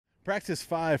Practice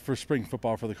 5 for spring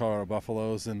football for the Colorado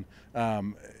Buffaloes, and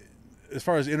as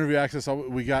far as interview access,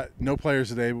 we got no players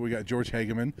today, but we got George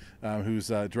Hegamin, who's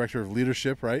director of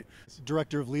leadership, right?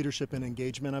 Director of Leadership and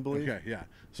Engagement, I believe. Okay, yeah.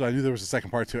 So I knew there was a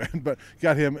second part to it, but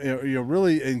got him,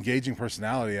 really engaging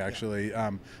personality, actually.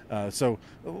 Yeah. So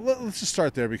let's just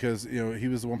start there because he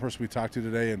was the one person we talked to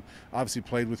today, and obviously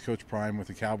played with Coach Prime with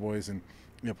the Cowboys, and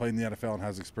played in the NFL and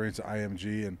has experience at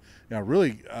IMG, and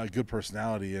really good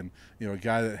personality, and a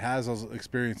guy that has those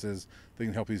experiences that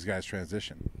can help these guys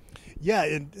transition. Yeah,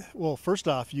 and well, first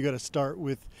off, you got to start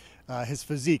with his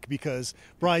physique because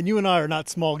Brian, you and I are not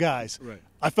small guys. Right.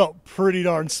 I felt pretty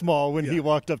darn small when Yeah. he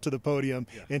walked up to the podium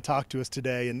and talked to us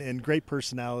today, and great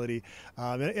personality.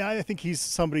 And I think he's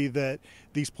somebody that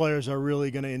these players are really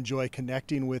going to enjoy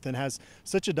connecting with, and has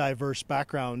such a diverse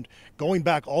background, going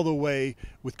back all the way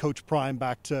with Coach Prime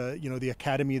back to the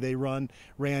academy they ran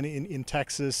in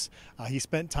Texas. He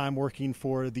spent time working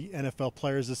for the NFL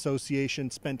Players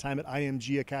Association, spent time at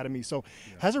IMG Academy, so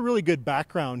has a really good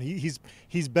background.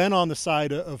 He's been on the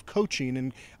side of coaching,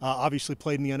 and obviously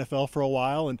played in the NFL for a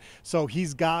while. And so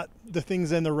he's got the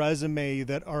things in the resume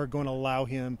that are going to allow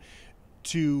him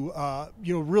to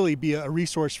really be a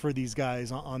resource for these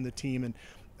guys on the team. And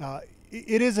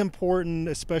it is important,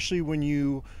 especially when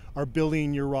you are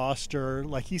building your roster,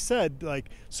 like he said, like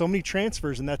so many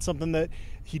transfers, and that's something that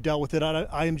he dealt with it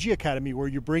at IMG Academy, where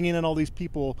you're bringing in all these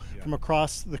people from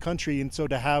across the country. And so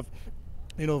to have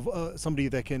somebody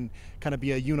that can kind of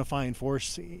be a unifying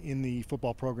force in the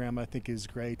football program, I think is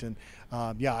great. And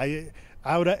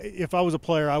I would, if I was a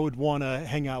player, I would want to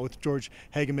hang out with George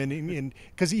Hegamin,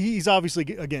 because he's obviously,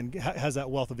 again, has that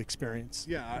wealth of experience.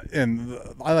 Yeah, and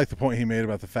I like the point he made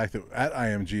about the fact that at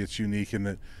IMG it's unique in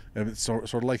that it's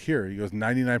sort of like here. He goes,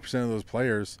 99% of those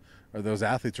players or those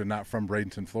athletes are not from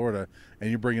Bradenton, Florida, and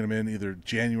you're bringing them in either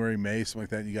January, May, something like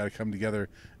that, and you got to come together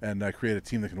and create a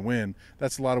team that can win.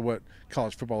 That's a lot of what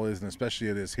college football is, and especially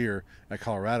it is here at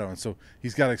Colorado. And so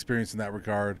he's got experience in that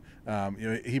regard.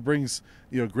 He brings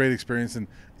great experience, and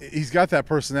he's got that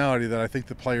personality that I think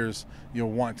the players would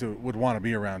want to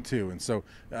be around too. And so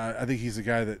I think he's a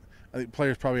guy that I think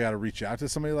players probably ought to reach out to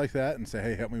somebody like that and say,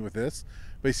 hey, help me with this.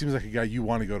 But he seems like a guy you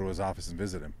want to go to his office and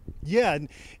visit him. Yeah, and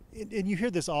you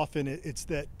hear this often. It's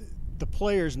that the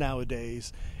players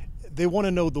nowadays, they want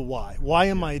to know the why. Why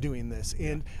am I doing this?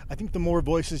 And I think the more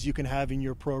voices you can have in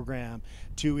your program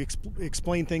to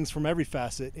explain things from every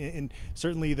facet, and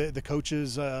certainly the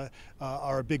coaches are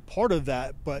a big part of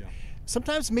that, but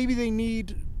sometimes maybe they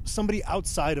need somebody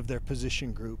outside of their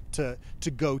position group to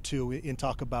go to and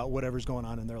talk about whatever's going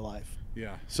on in their life.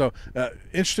 Yeah, so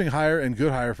interesting hire and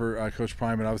good hire for Coach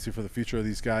Prime, and obviously for the future of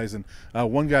these guys. And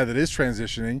one guy that is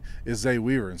transitioning is Xavier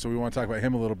Weaver, and so we want to talk about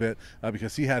him a little bit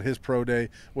because he had his pro day,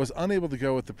 was unable to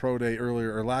go with the pro day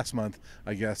earlier or last month,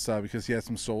 I guess, because he had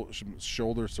some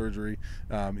shoulder surgery.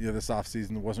 This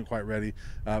offseason wasn't quite ready,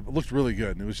 but looked really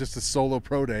good. And it was just a solo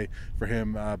pro day for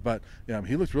him, but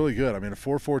he looked really good. I mean, a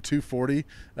 4.4 240,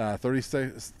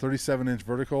 37-inch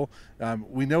vertical.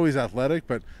 We know he's athletic,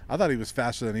 but I thought he was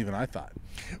faster than even I thought.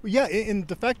 Yeah, and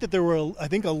the fact that there were, I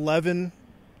think, 11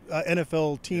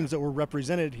 NFL teams that were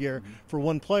represented here for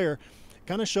one player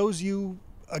kind of shows you,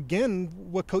 again,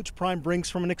 what Coach Prime brings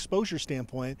from an exposure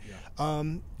standpoint.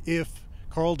 If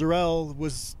Carl Durrell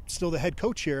was still the head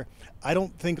coach here, I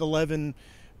don't think 11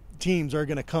 teams are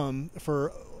going to come for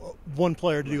one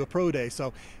player to do a pro day.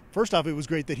 So first off, it was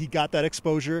great that he got that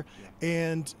exposure,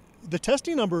 and the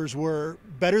testing numbers were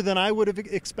better than I would have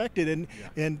expected,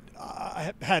 and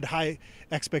I had high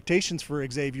expectations for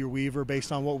Xavier Weaver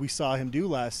based on what we saw him do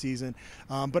last season,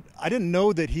 but I didn't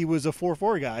know that he was a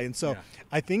 4.4 guy, and so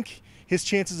I think his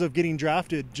chances of getting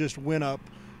drafted just went up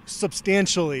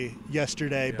substantially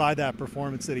yesterday by that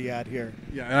performance that he had here.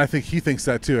 Yeah, and I think he thinks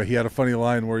that too. He had a funny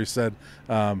line where he said,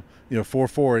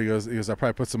 4.4. He goes, I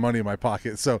probably put some money in my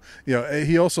pocket. So,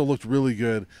 he also looked really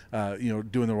good,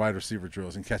 doing the wide receiver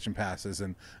drills and catching passes.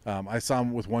 And I saw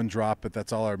him with one drop, but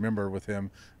that's all I remember with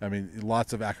him. I mean,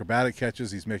 lots of acrobatic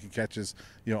catches. He's making catches,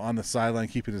 on the sideline,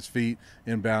 keeping his feet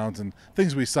in bounds, and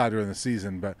things we saw during the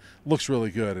season. But looks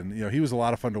really good, and he was a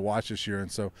lot of fun to watch this year.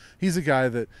 And so he's a guy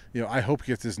that I hope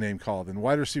gets his name called. And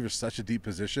wide receiver is such a deep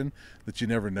position that you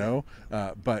never know.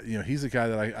 But he's a guy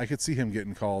that I could see him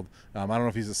getting called. I don't know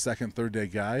if he's a second, third day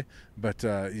guy, but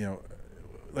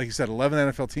like you said,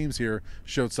 11 NFL teams here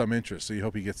showed some interest, so you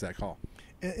hope he gets that call.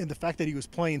 And the fact that he was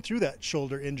playing through that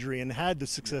shoulder injury and had the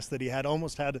success that he had,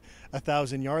 almost had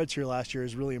 1,000 yards here last year,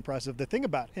 is really impressive. The thing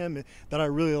about him that I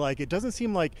really like, it doesn't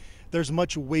seem like there's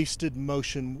much wasted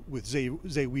motion with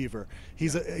Xavier Weaver.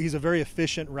 He's a very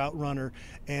efficient route runner,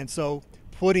 and so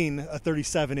putting a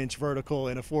 37-inch vertical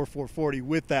and a 4.440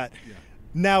 with that. Yeah.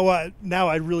 Now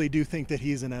I really do think that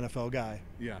he's an NFL guy.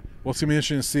 Yeah. Well, it's going to be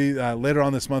interesting to see. Later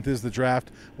on this month is the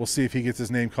draft. We'll see if he gets his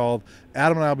name called.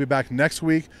 Adam and I will be back next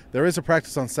week. There is a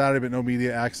practice on Saturday, but no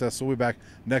media access, so we'll be back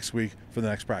next week for the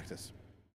next practice.